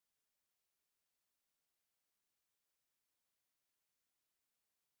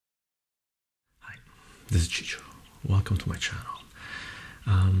this is Chycho. Welcome to my channel.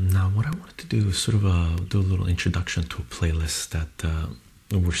 Now, what I wanted to do is sort of do a little introduction to a playlist that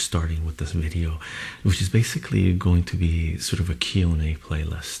we're starting with this video, which is basically going to be sort of a Q&A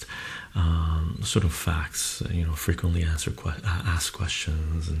playlist, sort of facts, you know, frequently asked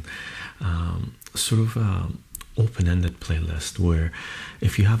questions, and sort of open-ended playlist where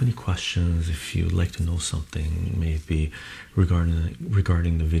if you have any questions, if you'd like to know something, maybe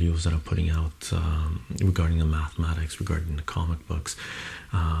regarding the videos that I'm putting out, regarding the mathematics, regarding the comic books,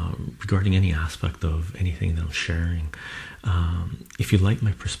 regarding any aspect of anything that I'm sharing, if you like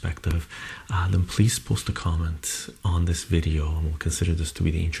my perspective, then please post a comment on this video, and we'll consider this to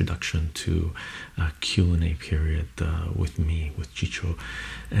be the introduction to a Q&A period with me, with Chycho.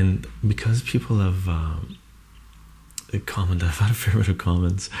 And because people have comment, I've had a fair bit of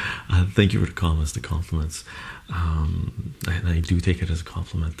comments. Thank you for the comments, the compliments, and I do take it as a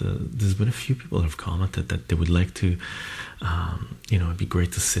compliment. There's been a few people that have commented that they would like to, you know, it'd be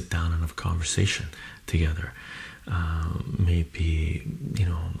great to sit down and have a conversation together, maybe, you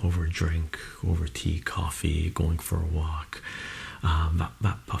know, over a drink, over tea, coffee, going for a walk,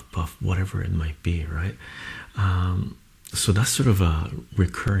 puff puff, whatever it might be, right? So that's sort of a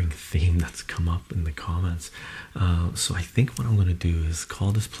recurring theme that's come up in the comments. So I think what I'm going to do is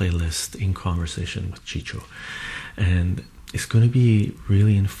call this playlist In Conversation with Chycho, and it's going to be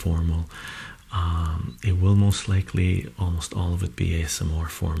really informal. It will most likely, almost all of it, be ASMR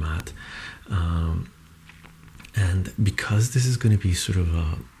format, and because this is going to be sort of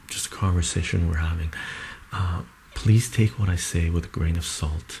just a conversation we're having, please take what I say with a grain of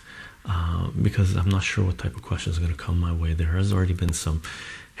salt. Because I'm not sure what type of questions are going to come my way. There has already been some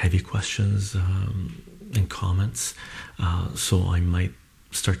heavy questions and comments, so I might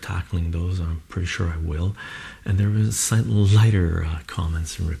start tackling those. I'm pretty sure I will. And there was some lighter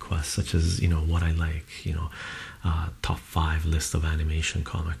comments and requests, such as, you know, what I like, you know, top 5 list of animation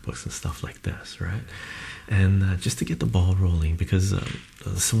comic books and stuff like this, right? And just to get the ball rolling, because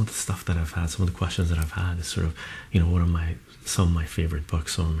some of the stuff that I've had, some of the questions that I've had is sort of, you know, what are some of my favorite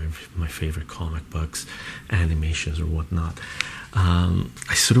books, some of my favorite comic books, animations or whatnot.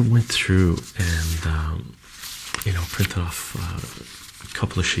 I sort of went through and you know, printed off a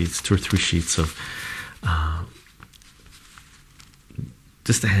couple of sheets, 2 or 3 sheets of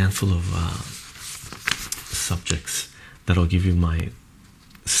just a handful of subjects that'll give you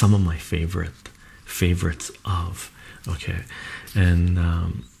some of my favorites of, okay. And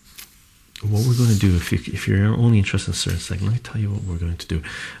what we're going to do, if you're only interested in a certain segment, let me tell you what we're going to do.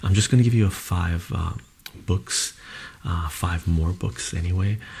 I'm just going to give you a 5 books, 5 more books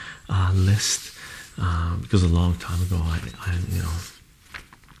anyway, list, because a long time ago, I you know,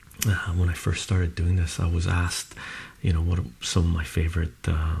 when I first started doing this, I was asked, you know, what some of my favorite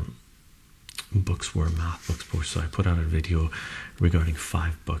books were, math books were. So I put out a video regarding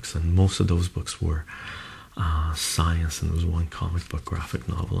 5 books, and most of those books were science, and there was 1 comic book graphic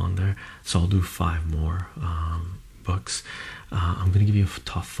novel on there. So I'll do 5 more books. I'm going to give you a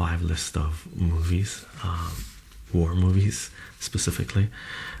top 5 list of movies, war movies specifically.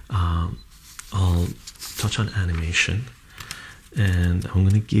 I'll touch on animation, and I'm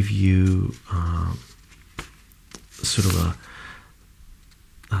going to give you sort of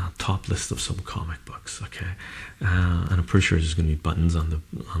a top list of some comic books, okay. And I'm pretty sure there's going to be buttons on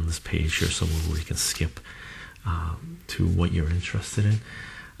this page here somewhere where you can skip to what you're interested in,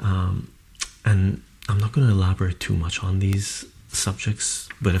 and I'm not going to elaborate too much on these subjects,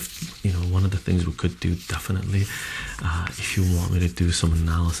 but if you know, one of the things we could do, definitely, if you want me to do some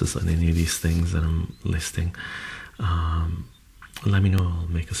analysis on any of these things that I'm listing, let me know. I'll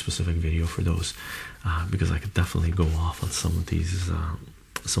make a specific video for those, because I could definitely go off on some of these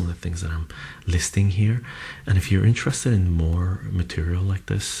some of the things that I'm listing here. And if you're interested in more material like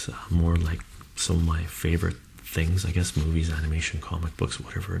this, more like some of my favorite things, I guess, movies, animation, comic books,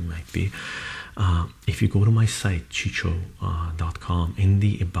 whatever it might be, if you go to my site chycho.com, in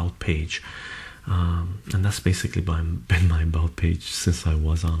the about page, and that's basically been my about page since I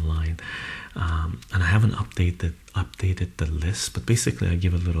was online, and I haven't updated the list, but basically I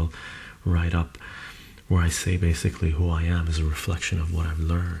give a little write-up where I say basically who I am is a reflection of what I've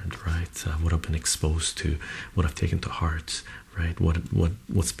learned, right? What I've been exposed to, what I've taken to heart, right?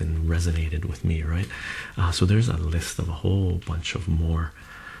 What's been resonated with me, right? So there's a list of a whole bunch of more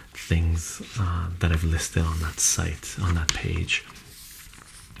things that I've listed on that site, on that page.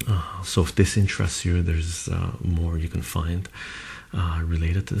 So if this interests you, there's more you can find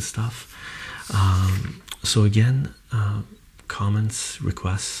related to this stuff. So again, comments,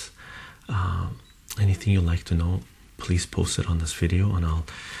 requests, anything you'd like to know, please post it on this video, and I'll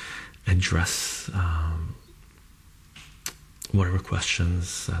address whatever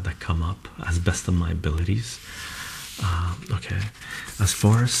questions that come up as best of my abilities. Okay, as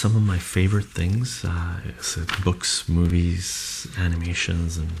far as some of my favorite things, so books, movies,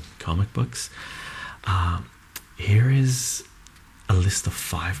 animations, and comic books, here is a list of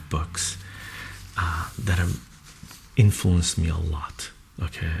 5 books that have influenced me a lot.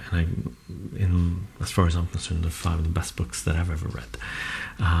 Okay, and as far as I'm concerned, they're 5 of the best books that I've ever read.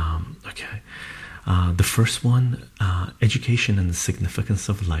 Okay, the first one, Education and the Significance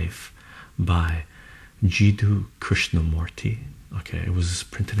of Life by Jiddu Krishnamurti. Okay, it was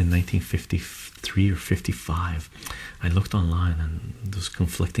printed in 1953 or 55. I looked online and there's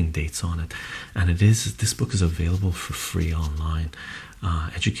conflicting dates on it, and this book is available for free online.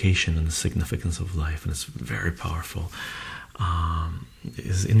 Education and the Significance of Life, and it's very powerful. It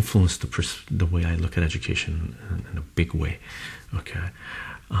has influenced the way I look at education in a big way. Okay.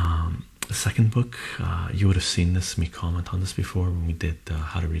 The second book, you would have seen me comment on this before when we did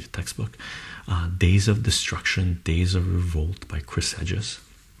How to Read a Textbook. Days of Destruction, Days of Revolt by Chris Hedges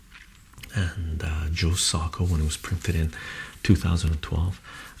and Joe Sacco, when it was printed in 2012.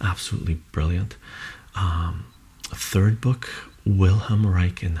 Absolutely brilliant. A third book, Wilhelm,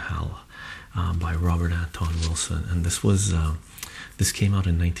 Reich in Hell by Robert Anton Wilson, and this came out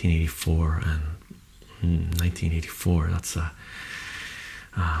in 1984, and 1984, that's a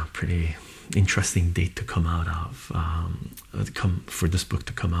pretty interesting date to come out of, for this book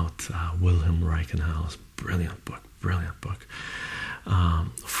to come out. Wilhelm Reich and Hell is brilliant book.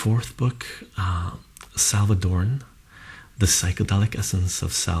 Fourth book, Salvinorin, The Psychedelic Essence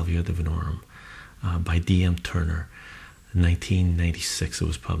of Salvia Divinorum by D.M. Turner. 1996 it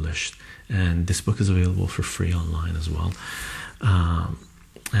was published, and this book is available for free online as well.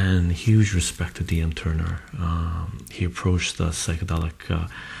 And huge respect to D.M. Turner. He approached the psychedelic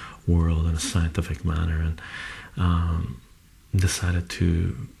world in a scientific manner, and decided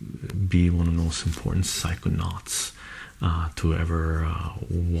to be one of the most important psychonauts to ever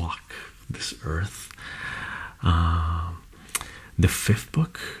walk this earth. The fifth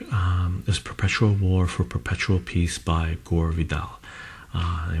book is Perpetual War for Perpetual Peace by Gore Vidal.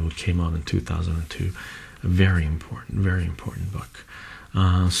 It came out in 2002. A very important book.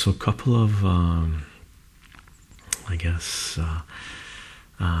 So a couple of, I guess,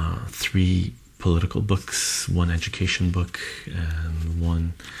 3 political books, 1 education book, and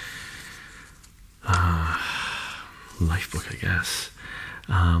 1 life book, I guess.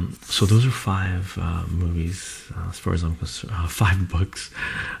 So those are 5 movies, as far as I'm concerned. 5 books,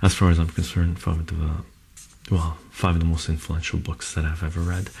 as far as I'm concerned. 5 of the most influential books that I've ever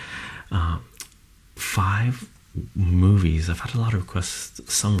read. 5 movies. I've had a lot of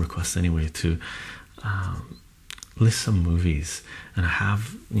some requests anyway, to list some movies, and I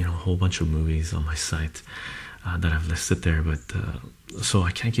have a whole bunch of movies on my site that I've listed there, but so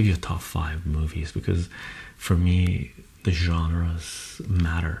I can't give you a top 5 movies, because for me the genres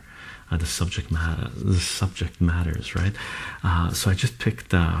matter, the subject matters, right? So I just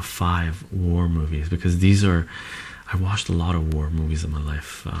picked 5 war movies, because I watched a lot of war movies in my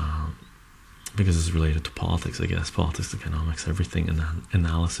life, because it's related to politics, I guess, politics, economics, everything, and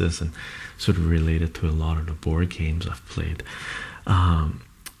analysis, and sort of related to a lot of the board games I've played.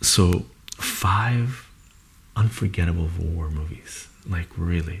 So 5 unforgettable war movies, like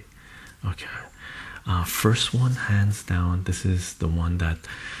really. Okay. First one, hands down, this is the one that,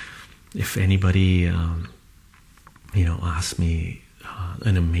 if anybody asks me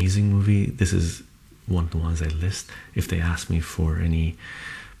an amazing movie, this is one of the ones I list. If they ask me for any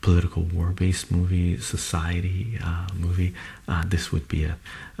political war-based movie, society movie, this would be it,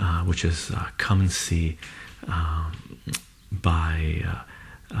 which is Come and See by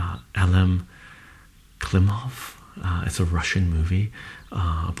Elem Klimov. It's a Russian movie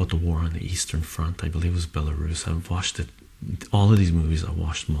about the war on the Eastern Front. I believe it was Belarus. I've watched it. All of these movies I've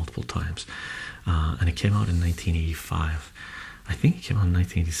watched multiple times, and it came out in 1985. I think it came out in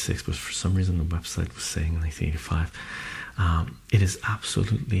 1986, but for some reason the website was saying 1985. It is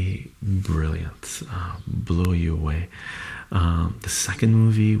absolutely brilliant, blow you away. The second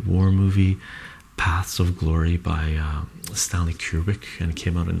movie, war movie, Paths of Glory by Stanley Kubrick, and it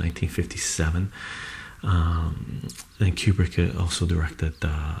came out in 1957. And Kubrick also directed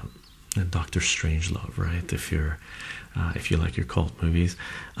Dr. Strangelove, right? If you like your cult movies,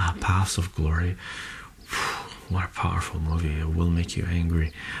 Paths of Glory, what a powerful movie! It will make you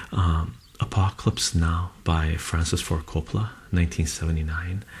angry. Apocalypse Now by Francis Ford Coppola,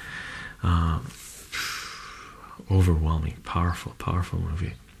 1979. Overwhelming, powerful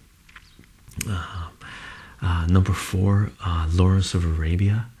movie. Number 4, Lawrence of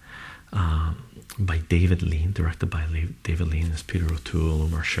Arabia by David Lean, directed by David Lean. There's Peter O'Toole,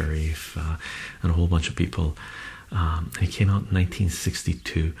 Omar Sharif, and a whole bunch of people. It came out in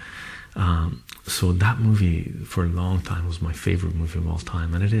 1962. So that movie for a long time was my favorite movie of all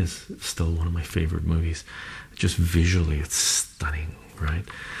time, and it is still one of my favorite movies. Just visually, it's stunning, right?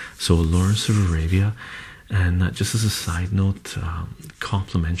 So Lawrence of Arabia, and just as a side note,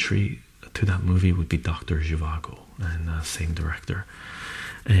 complimentary to that movie would be Dr. Zhivago, and same director.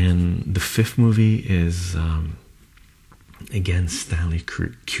 And the fifth movie is again Stanley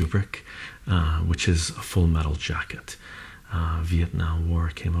Kubrick, which is A Full Metal Jacket. Vietnam War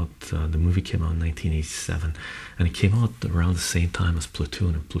came out. The movie came out in 1987, and it came out around the same time as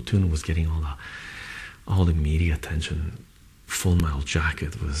Platoon. And Platoon was getting all the media attention. Full Metal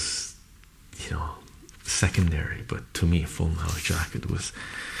Jacket was, secondary. But to me, Full Metal Jacket was,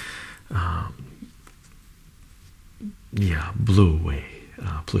 blew away.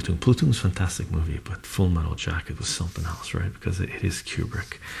 Platoon's a fantastic movie, but Full Metal Jacket was something else, right? Because it is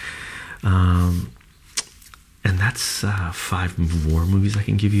Kubrick. And that's 5 war movies I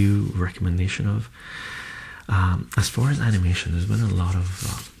can give you a recommendation of. As far as animation, there's been a lot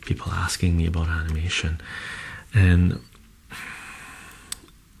of people asking me about animation, and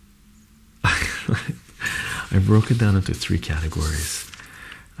I broke it down into 3 categories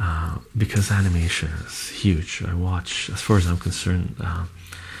because animation is huge. I watch, as far as I'm concerned,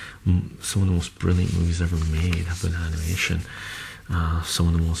 some of the most brilliant movies ever made have been animation. Some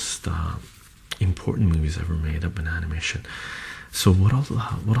of the most important movies ever made have been animation. So what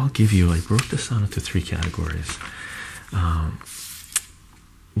I'll give you, I broke this down into 3 categories.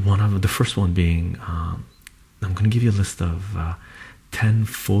 The first one being, I'm going to give you a list of 10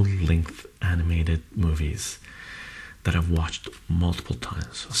 full-length animated movies that I've watched multiple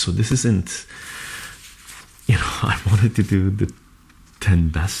times. So this isn't, I wanted to do the 10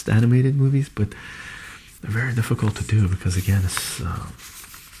 best animated movies, but they're very difficult to do because, again,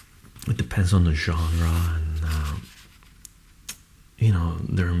 it depends on the genre, and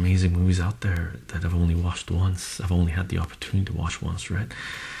there are amazing movies out there that I've only watched once. I've only had the opportunity to watch once, right?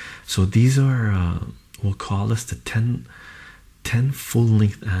 So these are, we'll call this the 10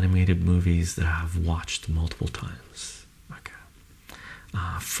 full-length animated movies that I've watched multiple times. Okay.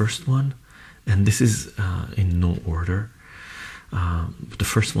 First one, and this is in no order. But the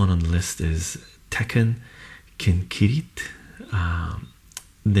first one on the list is Tekken Kinkirit.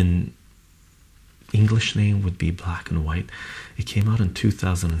 Then English name would be Black and White. It came out in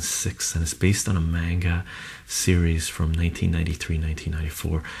 2006, and it's based on a manga series from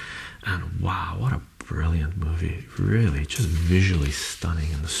 1993-1994. And wow, what a brilliant movie. Really, just visually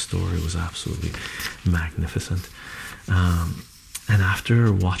stunning, and the story was absolutely magnificent. And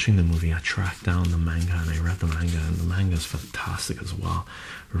after watching the movie, I tracked down the manga and I read the manga, and the manga is fantastic as well.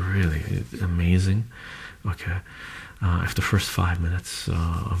 Really amazing. Okay. If the first 5 minutes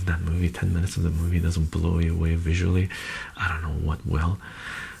of that movie, 10 minutes of the movie doesn't blow you away visually, I don't know what will.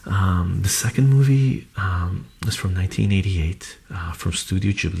 The second movie is from 1988, from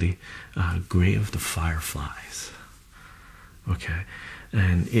Studio Ghibli, Grave of the Fireflies. Okay,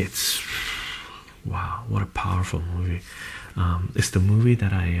 and it's, wow, what a powerful movie. It's the movie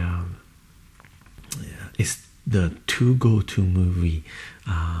that it's the go-to movie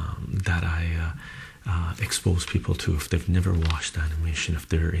that I expose people to if they've never watched animation, if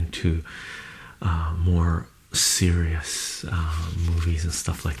they're into more serious movies and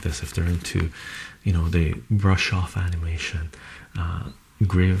stuff like this, if they're into, they brush off animation.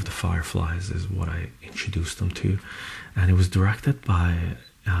 Grave of the Fireflies is what I introduced them to, and it was directed by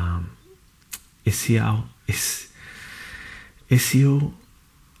Isao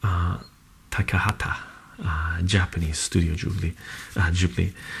Takahata, Japanese Studio Ghibli.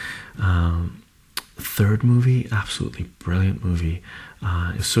 Third movie, absolutely brilliant movie.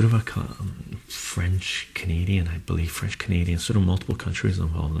 It's sort of a French Canadian, I believe, French Canadian, sort of multiple countries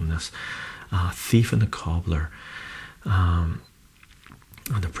involved in this. Thief and the Cobbler.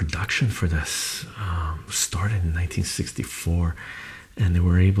 The production for this started in 1964, and they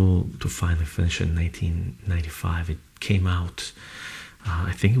were able to finally finish it in 1995. It came out,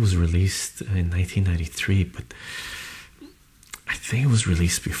 I think it was released in 1993, but I think it was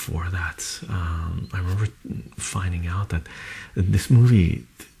released before that. I remember finding out that this movie,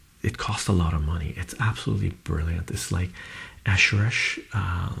 it cost a lot of money. It's absolutely brilliant. It's like Escherich,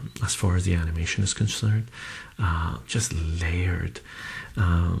 as far as the animation is concerned, just layered.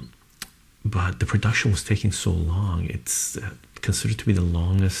 But the production was taking so long. It's considered to be the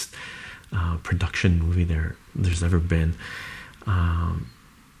longest production movie there's ever been.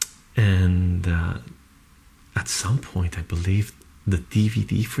 And at some point, I believe the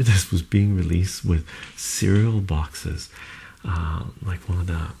DVD for this was being released with cereal boxes, like one of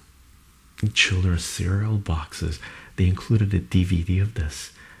the children's cereal boxes. They included a DVD of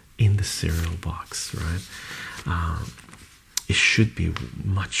this in the cereal box, right? It should be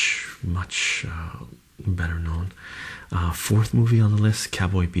much better known. Fourth movie on the list,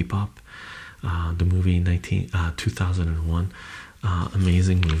 Cowboy Bebop, the movie 2001.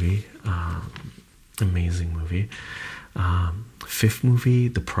 Amazing movie, amazing movie. Fifth movie,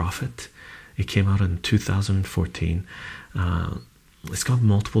 The Prophet. It came out in 2014. It's got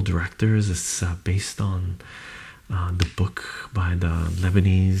multiple directors. It's based on the book by the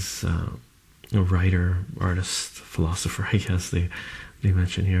Lebanese writer, artist, philosopher, I guess they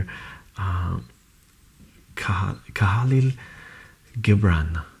mention here, Khalil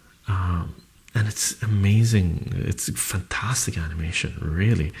Gibran. And it's amazing. It's fantastic animation,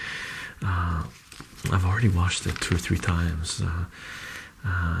 really. I've already watched it 2 or 3 times.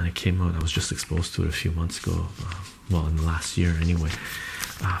 And it came out, I was just exposed to it a few months ago, well, in the last year anyway.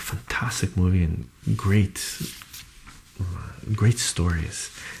 Fantastic movie and great stories,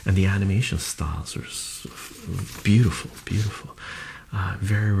 and the animation styles are beautiful,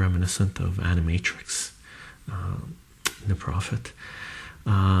 very reminiscent of Animatrix, The Prophet.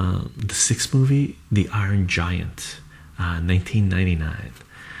 The sixth movie, The Iron Giant, 1999.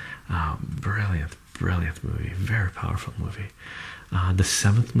 Brilliant movie, very powerful movie. The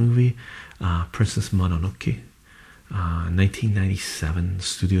seventh movie, Princess Mononoke, 1997,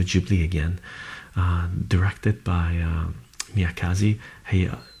 Studio Ghibli again, directed by Miyakaze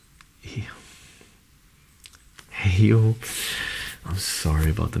Hayao. I'm sorry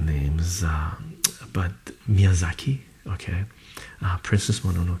about the names, but Miyazaki. Okay, Princess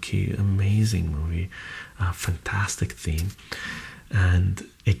Mononoke, amazing movie, fantastic theme, and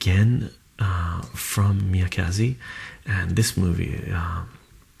again from Miyakaze. And this movie,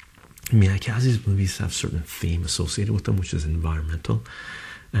 Miyakaze's movies have certain theme associated with them, which is environmental,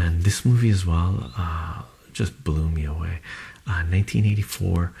 and this movie as well just blew me away.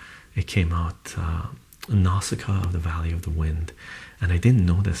 1984, it came out, Nausicaa of the Valley of the Wind, and I didn't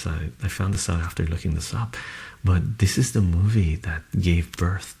know this. I found this out after looking this up, but this is the movie that gave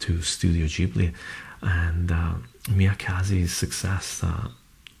birth to Studio Ghibli, and Miyakaze's success.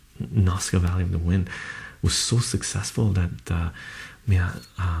 Nausicaa Valley of the Wind was so successful that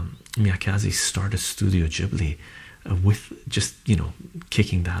Miyakaze started Studio Ghibli with just,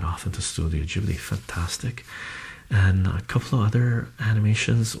 kicking that off into Studio Ghibli. Fantastic. And a couple of other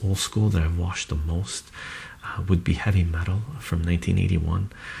animations, old school, that I've watched the most would be Heavy Metal from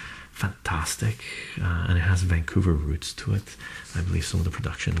 1981. Fantastic, and it has Vancouver roots to it. I believe some of the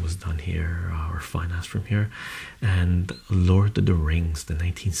production was done here or financed from here. And Lord of the Rings, the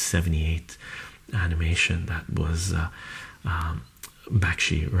 1978 animation, that was Ralph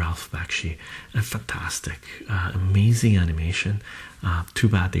Bakshi, and fantastic, amazing animation. Too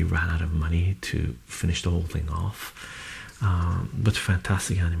bad they ran out of money to finish the whole thing off, but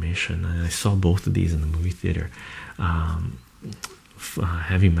fantastic animation. And I saw both of these in the movie theater.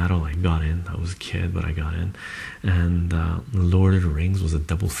 Heavy Metal, I got in. I was a kid, but I got in. And Lord of the Rings was a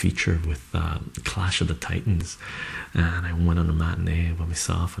double feature with Clash of the Titans, and I went on a matinee by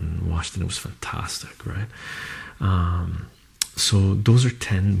myself and watched it. It was fantastic, right? So those are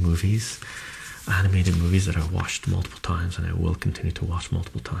 10 movies, animated movies, that I've watched multiple times, and I will continue to watch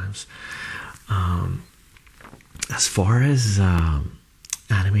multiple times. As far as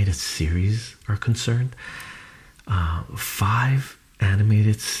animated series are concerned, 5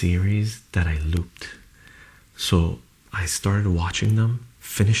 animated series that I looped. So I started watching them,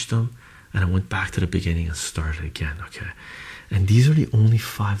 finished them, and I went back to the beginning and started again. Okay, and these are the only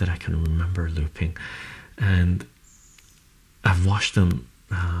 5 that I can remember looping, and I've watched them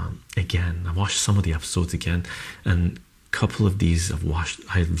again. I've watched some of the episodes again, and a couple of these I've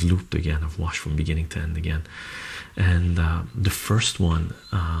looped again. I've watched from beginning to end again. And the first one,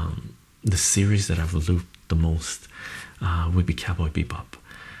 the series that I've looped the most, would be Cowboy Bebop.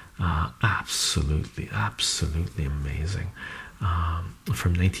 Absolutely amazing.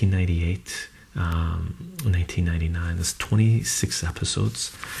 From 1998, 1999. There's 26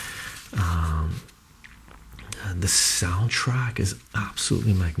 episodes. The soundtrack is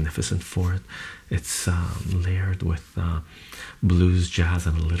absolutely magnificent for it. It's layered with blues, jazz,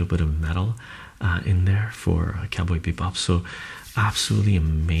 and a little bit of metal in there for Cowboy Bebop. So absolutely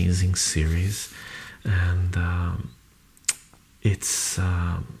amazing series. And it's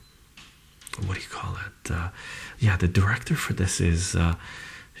what do you call it? Yeah, the director for this is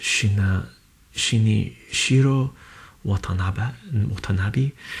Shinichiro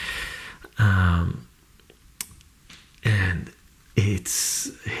Watanabe. And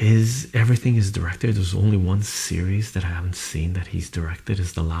it's his, everything is directed. There's only one series that I haven't seen that he's directed,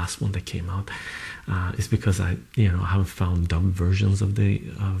 is the last one that came out. It's because I haven't found dubbed versions of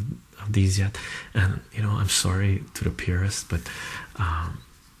these yet, and I'm sorry to the purists, but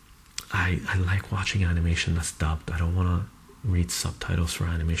I like watching animation that's dubbed. I don't want to read subtitles for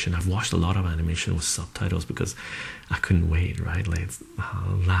animation. I've watched a lot of animation with subtitles because I couldn't wait, right? Like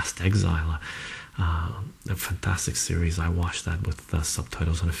Last Exile, a fantastic series. I watched that with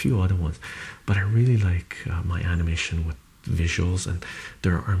subtitles and a few other ones, but I really like my animation with visuals, and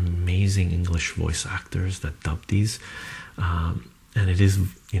there are amazing English voice actors that dub these, and it is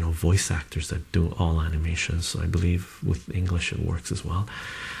voice actors that do all animations, so I believe with English it works as well.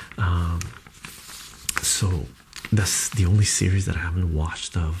 So that's the only series that I haven't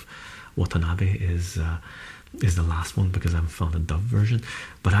watched of Watanabe, is the last one, because I haven't found a dub version.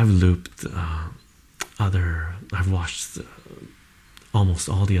 But I've looped I've watched almost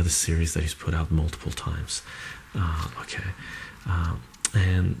all the other series that he's put out multiple times.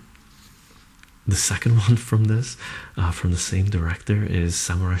 And the second one from this, from the same director, is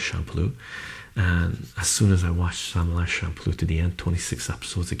Samurai Champloo. And as soon as I watched Samurai Champloo to the end, 26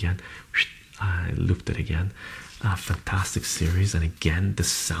 episodes again, I looped it again. Fantastic series, and again the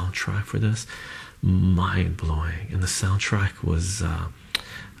soundtrack for this, mind-blowing. And the soundtrack was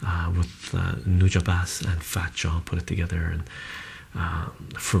with Nujabes and Fat John put it together, and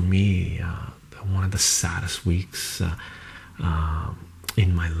for me, one of the saddest weeks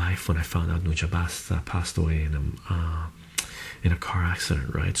in my life, when I found out Nujabes passed away in a car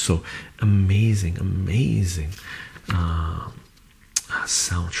accident, right? So amazing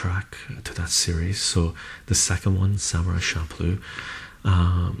soundtrack to that series. So the second one, Samurai Champloo.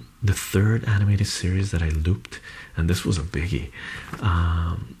 The third animated series that I looped, and this was a biggie,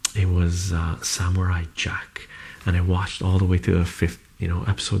 it was Samurai Jack, and I watched all the way to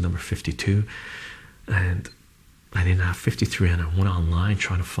episode number 52, and I didn't have 53, and I went online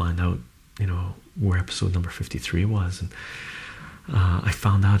trying to find out where episode number 53 was, and I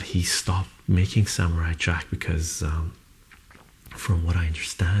found out he stopped making Samurai Jack because from what I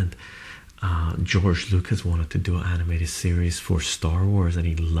understand, George Lucas wanted to do an animated series for Star Wars, and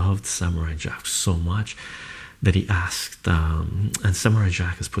he loved Samurai Jack so much that he asked, and Samurai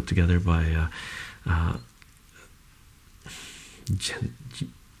Jack is put together by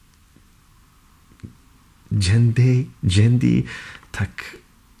Jendi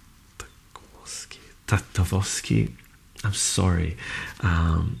Tatavosky. I'm sorry.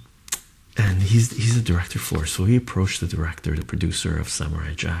 And he's a director for it. So he approached the director, the producer of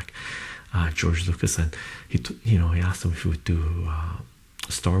Samurai Jack, George Lucas, and he asked him if he would do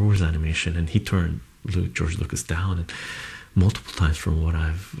Star Wars animation, and he turned George Lucas down, and multiple times from what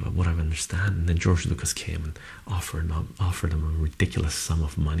I've understand. And then George Lucas came and offered him a ridiculous sum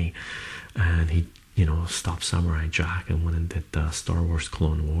of money, and he stopped Samurai Jack and went and did the Star Wars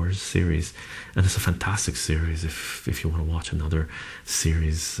Clone Wars series. And it's a fantastic series. If you want to watch another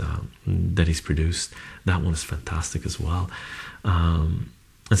series that he's produced, that one is fantastic as well. And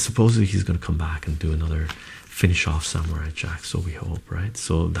supposedly he's going to come back and do another, finish off Samurai Jack, so we hope, right?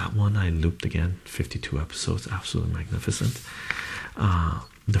 So that one I looped again, 52 episodes, absolutely magnificent.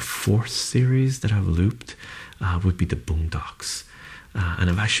 The fourth series that I've looped would be the Boondocks. And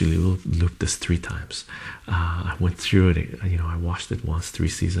I've actually looped this 3 times. I went through it, I watched it once, 3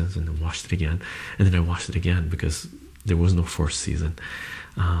 seasons, and then watched it again, and then I watched it again because there was no 4th season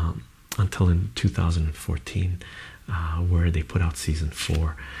until in 2014, where they put out season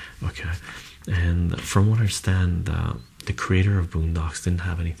 4. Okay, and from what I understand, the creator of Boondocks didn't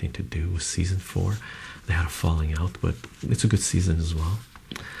have anything to do with season 4. They had a falling out, but it's a good season as well.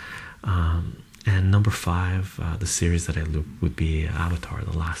 And number 5, the series that I looped would be Avatar: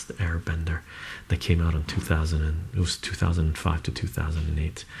 The Last Airbender, that came out in 2005 to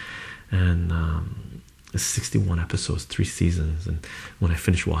 2008, and it's 61 episodes, 3 seasons. And when I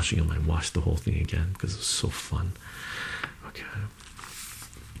finished watching them, I watched the whole thing again because it was so fun. Okay,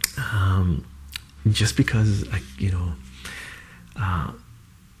 just because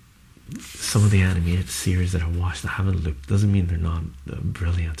some of the animated series that I watched, I haven't looked, doesn't mean they're not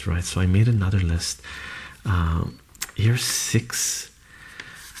brilliant, right? So I made another list. Here's 6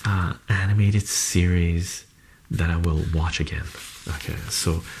 animated series that I will watch again. Okay,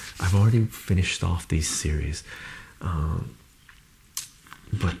 so I've already finished off these series,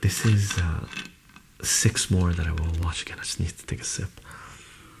 but this is 6 more that I will watch again. I just need to take a sip.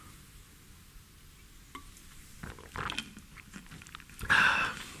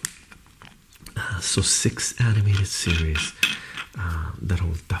 So 6 animated series that I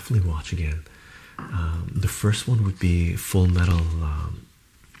will definitely watch again. The first one would be Full Metal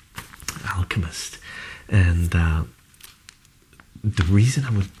Alchemist, and the reason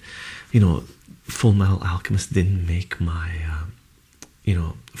I would, Full Metal Alchemist didn't make my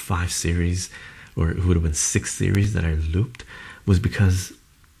 5 series, or it would have been 6 series that I looped, was because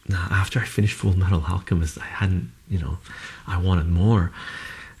after I finished Full Metal Alchemist, I hadn't, I wanted more,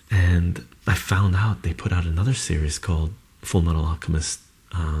 and I found out they put out another series called Full Metal Alchemist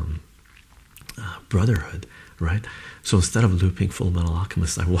Brotherhood, right? So instead of looping Full Metal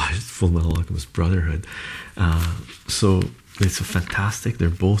Alchemist, I watched Full Metal Alchemist Brotherhood. So it's a fantastic. They're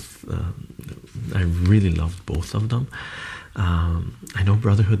both. I really loved both of them. I know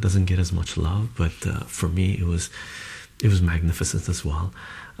Brotherhood doesn't get as much love, but for me, it was magnificent as well.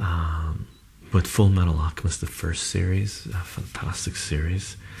 But Full Metal Alchemist, the first series, a fantastic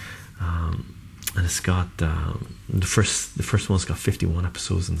series. And it's got the first one's got 51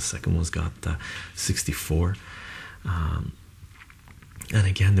 episodes, and the second one's got 64. And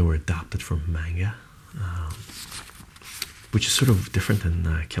again, they were adapted from manga, which is sort of different than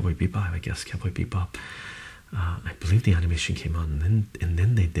Cowboy Bebop, I guess. Cowboy Bebop, I believe the animation came out, and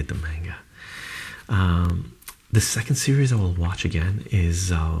then they did the manga. The second series I will watch again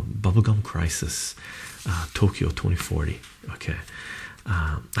is Bubblegum Crisis, Tokyo 2040. Okay.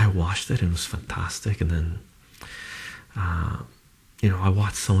 I watched it and it was fantastic, and then I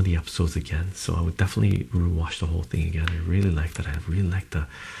watched some of the episodes again, so I would definitely rewatch the whole thing again. I really liked it. I really liked the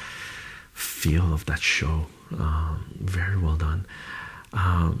feel of that show. Very well done.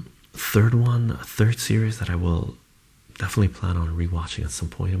 Third series that I will definitely plan on rewatching at some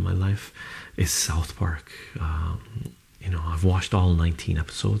point in my life is South Park. I've watched all 19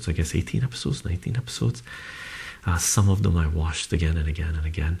 episodes, I guess 18 episodes, 19 episodes. Some of them I watched again and again and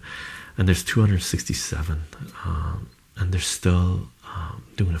again, and there's 267, and they're still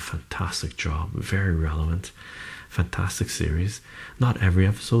doing a fantastic job. Very relevant, fantastic series. Not every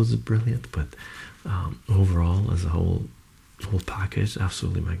episode is brilliant, but overall, as a whole package,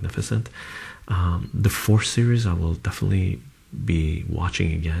 absolutely magnificent. The fourth series I will definitely be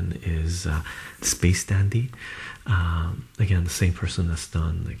watching again is Space Dandy. Again, the same person that's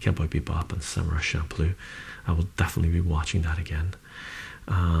done Cowboy Bebop and Samurai Champloo. I will definitely be watching that again.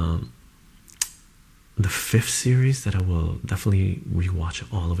 The fifth series that I will definitely rewatch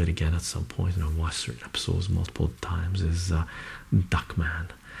all of it again at some point, and I'll watch certain episodes multiple times, is Duckman,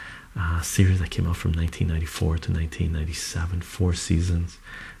 a series that came out from 1994 to 1997, 4 seasons,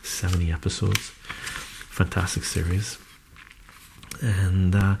 70 episodes. Fantastic series.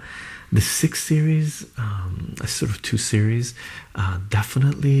 And the sixth series, sort of 2 series,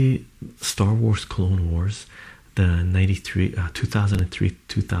 definitely Star Wars Clone Wars, the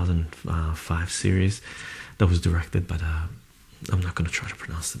 2003-2005 series that was directed by I'm not going to try to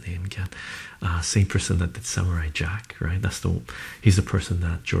pronounce the name again, same person that did Samurai Jack, right? He's the person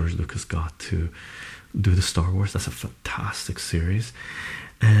that George Lucas got to do the Star Wars. That's a fantastic series.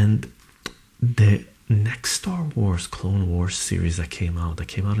 And the next Star Wars Clone Wars series that came out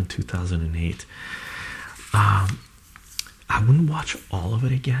in 2008, I wouldn't watch all of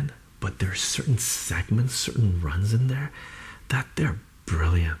it again, but there are certain segments, certain runs in there that they're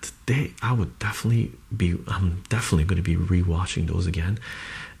brilliant. I'm definitely going to be rewatching those again.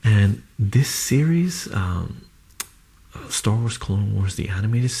 And this series, Star Wars Clone Wars, the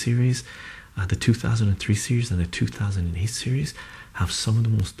animated series, the 2003 series and the 2008 series, have some of the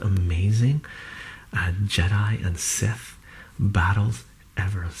most amazing Jedi and Sith battles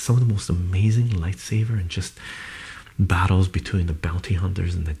ever. Some of the most amazing lightsaber and just battles between the bounty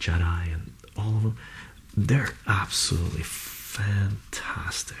hunters and the Jedi, and all of them. They're absolutely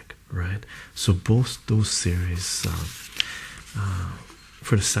fantastic, right? So both those series,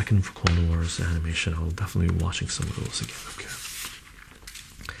 for the second Clone Wars animation, I will definitely be watching some of those again. Okay.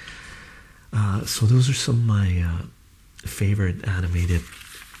 So those are some of my favorite animated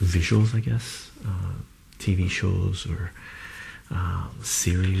visuals, I guess, TV shows or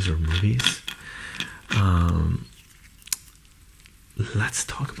series or movies. Let's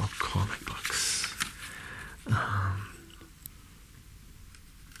talk about comic books.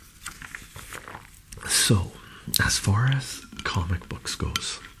 So as far as comic books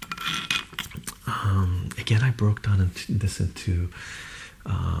goes, again, I broke down into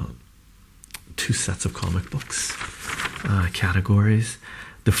 2 sets of comic books categories.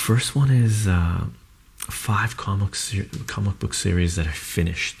 The first one is 5 comic book series that I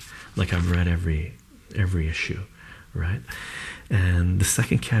finished, like I've read every issue, right? And the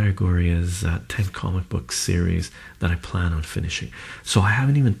second category is 10 comic book series that I plan on finishing. So I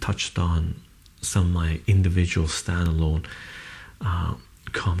haven't even touched on some of my individual standalone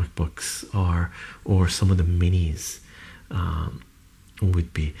comic books are, or some of the minis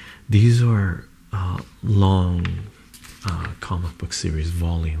would be. These are long comic book series,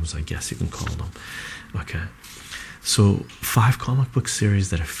 volumes, I guess you can call them. Okay, so 5 comic book series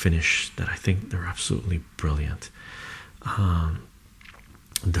that I finished that I think they're absolutely brilliant.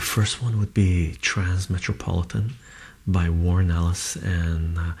 The first one would be Transmetropolitan by Warren Ellis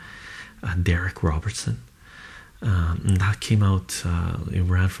and Derek Robertson. And that came out, it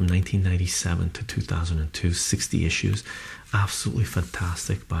ran from 1997 to 2002, 60 issues. Absolutely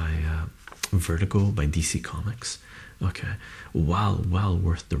fantastic, by Vertigo, by DC Comics. Okay, well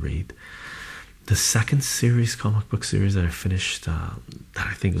worth the read. The second series, comic book series that I finished, that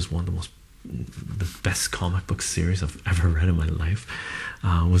I think was one of the best comic book series I've ever read in my life,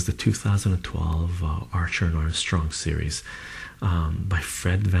 was the 2012 Archer and Armstrong series, by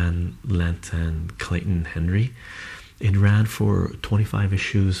Fred Van Lent and Clayton Henry. It ran for 25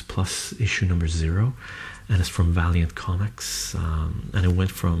 issues plus issue number 0, and it's from Valiant Comics, and it ran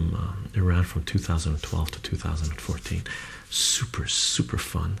from 2012 to 2014. Super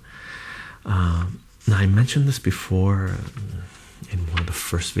fun. Now, I mentioned this before in one of the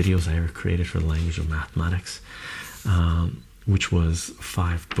first videos I ever created for the language of mathematics, which was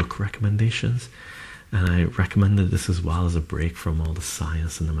 5 book recommendations, and I recommended this as well as a break from all the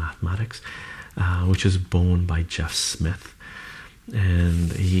science and the mathematics, which is Bone by Jeff Smith.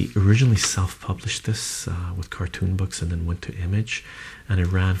 And he originally self-published this with cartoon books and then went to Image, and it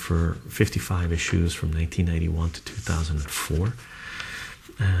ran for 55 issues from 1991 to 2004.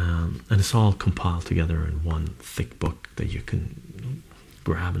 And it's all compiled together in one thick book that you can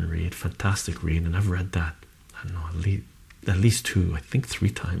grab and read. Fantastic read, and I've read that, I don't know, at least 2, I think 3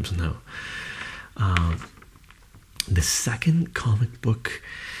 times now. The second comic book,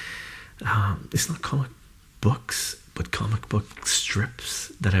 it's not comic books, but comic book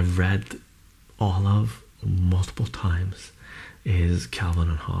strips that I've read all of multiple times, is Calvin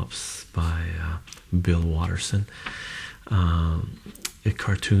and Hobbes by Bill Watterson.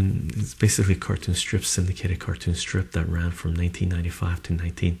 It's basically a cartoon strip, syndicated cartoon strip that ran from 1985 to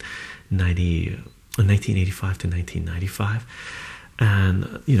 1985 to 1995.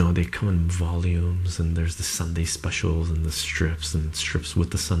 And you know, they come in volumes, and there's the Sunday specials and the strips and strips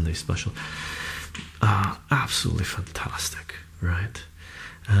with the Sunday special. Absolutely fantastic, right?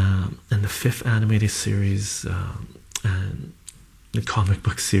 And the 5th animated series and the comic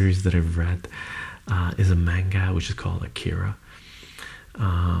book series that I've read is a manga which is called Akira,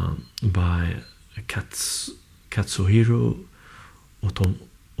 by Katsuhiro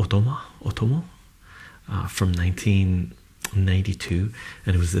Otomo, from 1992,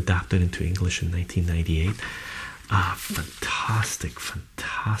 and it was adapted into English in 1998. Fantastic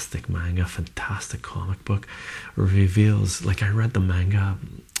manga, fantastic comic book. Reveals, like, I read the manga,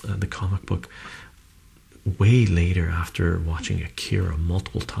 the comic book way later after watching Akira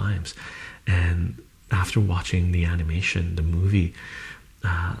multiple times, and after watching the animation, the movie,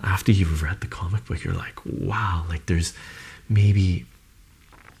 after you've read the comic book, you're like, wow, like there's maybe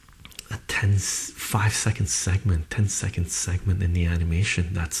a 5-second segment, 10-second segment in the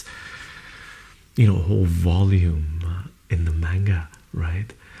animation that's, you know, a whole volume in the manga,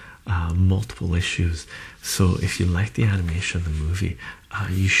 right? Multiple issues. So if you like the animation, the movie,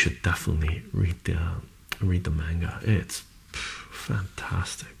 you should definitely read the manga. It's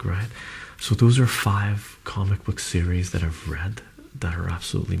fantastic, right? So those are 5 comic book series that I've read that are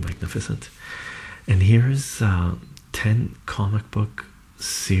absolutely magnificent. And here's 10 comic book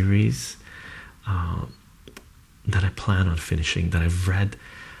series that I plan on finishing, that I've read.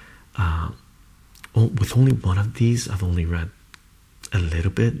 With only one of these, I've only read a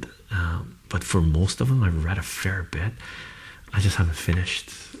little bit, but for most of them, I've read a fair bit. I just haven't finished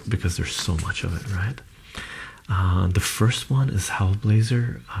because there's so much of it, right? The first one is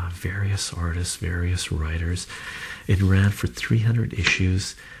Hellblazer, various artists, various writers. It ran for 300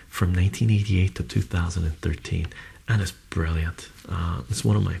 issues from 1988 to 2013, and it's brilliant. It's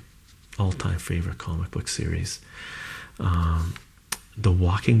one of my all-time favorite comic book series. The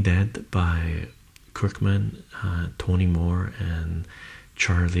Walking Dead by Kirkman, Tony Moore, and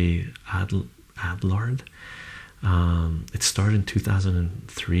Charlie Adlard. It started in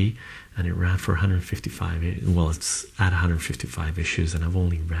 2003, and it ran for 155. Well, it's at 155 issues, and I've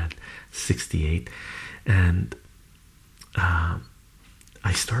only read 68. And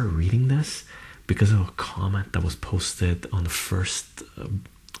I started reading this because of a comment that was posted on the first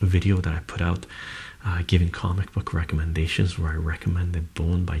video that I put out, giving comic book recommendations, where I recommended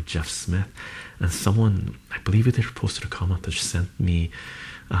Bone by Jeff Smith, and someone, I believe it, posted a comment that sent me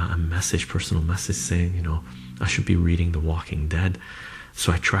a message, personal message, saying, you know, I should be reading The Walking Dead.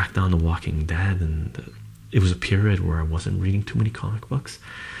 So I tracked down The Walking Dead, and it was a period where I wasn't reading too many comic books,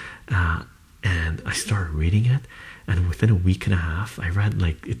 and I started reading it, and within a week and a half I read,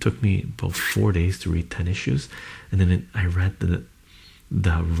 like, it took me about 4 days to read 10 issues, and then I read the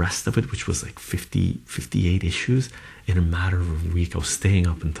rest of it, which was like 58 issues, in a matter of a week. I was staying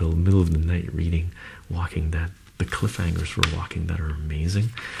up until the middle of the night reading Walking Dead. The cliffhangers for Walking Dead are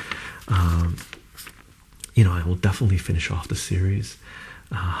amazing. You know, I will definitely finish off the series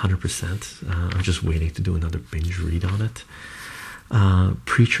 100%. I'm just waiting to do another binge read on it.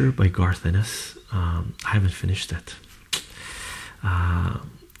 Preacher by Garth Ennis. I haven't finished it.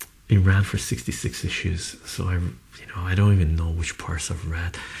 It ran for 66 issues, so I don't even know which parts I've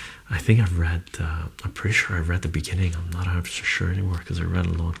read. I think I've read, I'm pretty sure I've read the beginning. I'm not 100% sure anymore because I read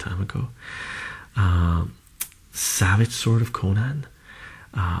it a long time ago. Savage Sword of Conan.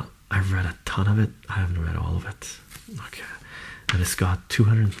 I've read a ton of it. I haven't read all of it. Okay, and it's got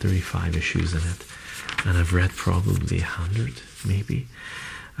 235 issues in it, and I've read probably 100, maybe.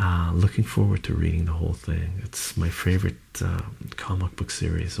 Looking forward to reading the whole thing. It's my favorite comic book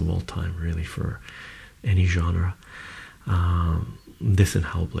series of all time, really, for any genre. This and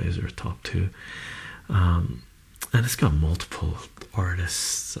Hellblazer are top two. And it's got multiple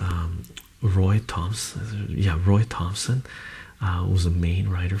artists. Roy Thompson was the main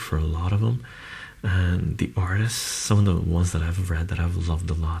writer for a lot of them, and the artists, some of the ones that I've read that I've loved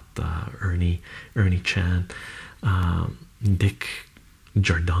a lot, Ernie Chan, Dick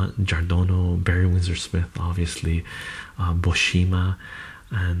Giordano, Barry Windsor Smith, obviously, Boshima,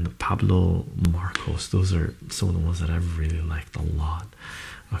 and Pablo Marcos. Those are some of the ones that I've really liked a lot.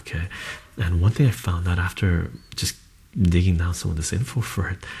 Okay, and one thing I found out after just digging down some of this info for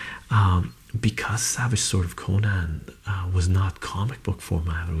it, because Savage Sword of Conan was not comic book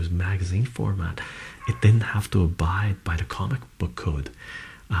format, it was magazine format, it didn't have to abide by the comic book code.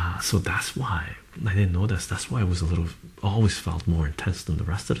 So that's why I didn't know this. That's why it was always felt more intense than the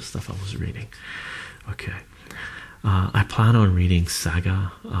rest of the stuff I was reading. Okay, I plan on reading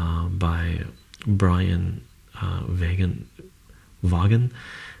Saga by Brian Vaughan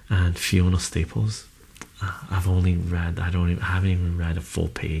and Fiona Staples. I've only read, I haven't even read a full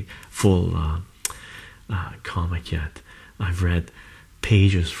comic yet. I've read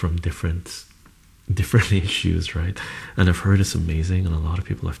pages from different issues, right? And I've heard it's amazing, and a lot of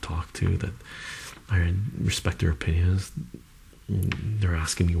people I've talked to that I respect their opinions, they're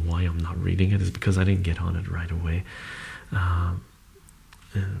asking me why I'm not reading it. Is because I didn't get on it right away,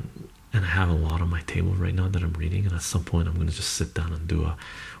 and I have a lot on my table right now that I'm reading, and at some point I'm going to just sit down and do a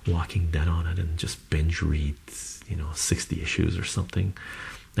Walking Dead on it and just binge read 60 issues or something.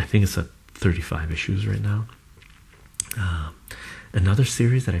 I think it's at 35 issues right now. Another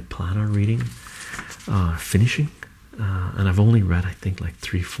series that I plan on reading, finishing, and I've only read, I think, like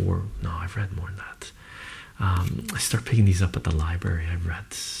 3-4, no, I've read more than that. I start picking these up at the library. I've read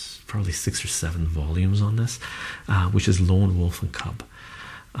probably 6 or 7 volumes on this, which is Lone Wolf and Cub,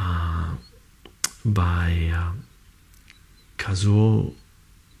 by Kazuo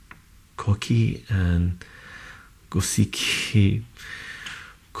Koki and Gosiki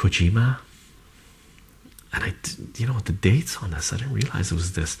Kojima. And the dates on this, I didn't realize it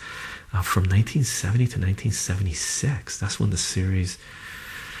was this, from 1970 to 1976. That's when the series,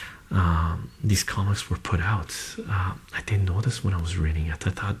 these comics were put out. I didn't know this when I was reading it.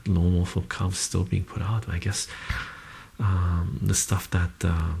 I thought Lone Wolf and Cub was still being put out. I guess the stuff that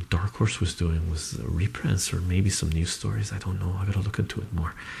Dark Horse was doing was reprints or maybe some news stories. I don't know. I gotta look into it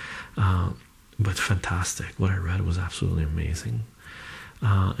more. But fantastic. What I read was absolutely amazing.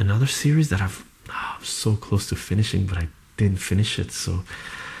 Another series that I'm so close to finishing, but I didn't finish it. So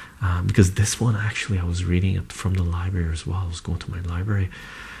because this one, actually, I was reading it from the library as well. I was going to my library.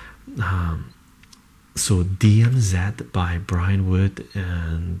 So DMZ by Brian Wood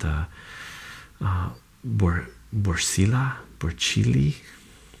and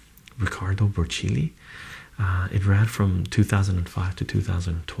Ricardo Borchili. It ran from 2005 to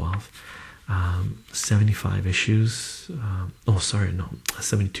 2012. 75 issues.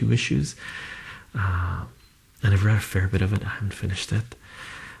 72 issues. And I've read a fair bit of it. I haven't finished it.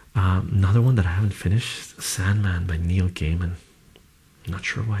 Another one that I haven't finished, Sandman by Neil Gaiman. I'm not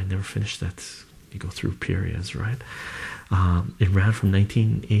sure why I never finished that. You go through periods, right? It ran from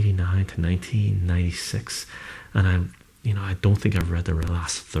 1989 to 1996, and I don't think I've read the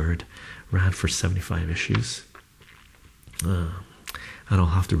last third. Ran for 75 issues, and I'll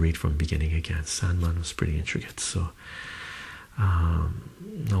have to read from the beginning again. Sandman was pretty intricate, so I'll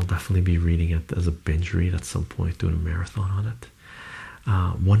definitely be reading it as a binge read at some point, doing a marathon on it.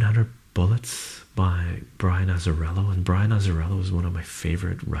 100 Bullets by Brian Azzarello, and Brian Azzarello is one of my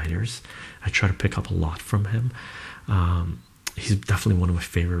favorite writers. I try to pick up a lot from him. He's definitely one of my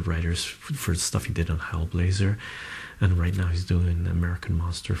favorite writers for the stuff he did on Hellblazer, and right now he's doing American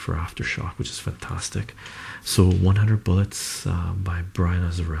Monster for Aftershock, which is fantastic. So 100 Bullets by Brian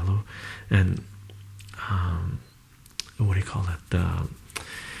Azzarello, and what do you call it,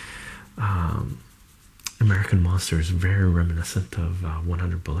 American Monster is very reminiscent of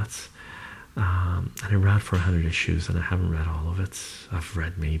 100 Bullets. And it ran for 100 issues, and I haven't read all of it. I've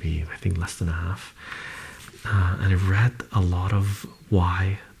read maybe, I think, less than a half. And I've read a lot of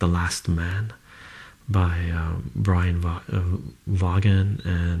Why the Last Man by Brian Vaughan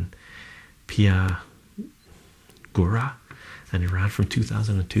and Pia Gura, and it ran from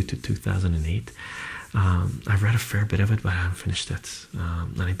 2002 to 2008. I've read a fair bit of it, but I haven't finished it,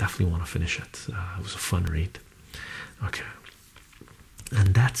 and I definitely want to finish it. It was a fun read. Okay,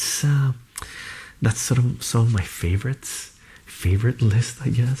 and that's sort of some of my favorite list, I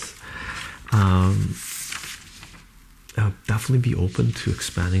guess. I'll definitely be open to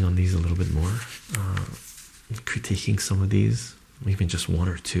expanding on these a little bit more, critiquing some of these, even just one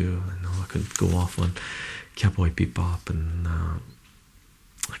or two. I know I could go off on Cowboy Bebop and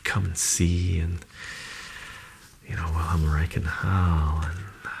Come and See, and Wilhelm Reich and Hell, and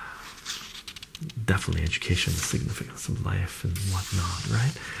definitely Education, the Significance of Life, and whatnot,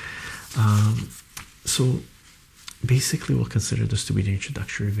 right? So basically we'll consider this to be the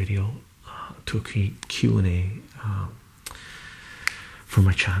introductory video to a Q&A for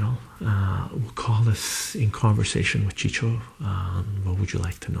my channel. We'll call this In Conversation with Chycho. What would you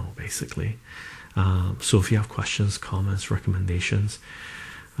like to know, basically? So if you have questions, comments, recommendations,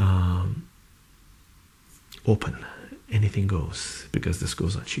 open, anything goes, because this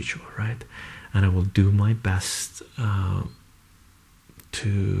goes on Chycho, right? And I will do my best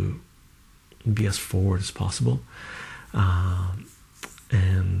to be as forward as possible,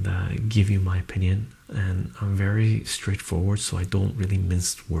 and give you my opinion. And I'm very straightforward, so I don't really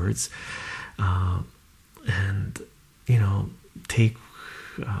mince words, and take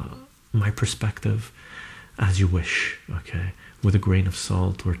my perspective as you wish, okay, with a grain of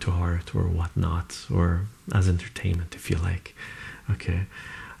salt or to heart or whatnot, or as entertainment if you like, okay,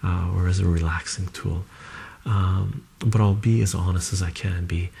 or as a relaxing tool. But I'll be as honest as I can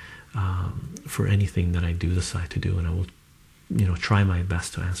be for anything that I do decide to do, and I will try my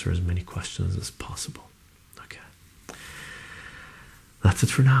best to answer as many questions as possible. Okay, that's it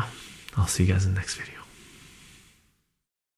for now. I'll see you guys in the next video.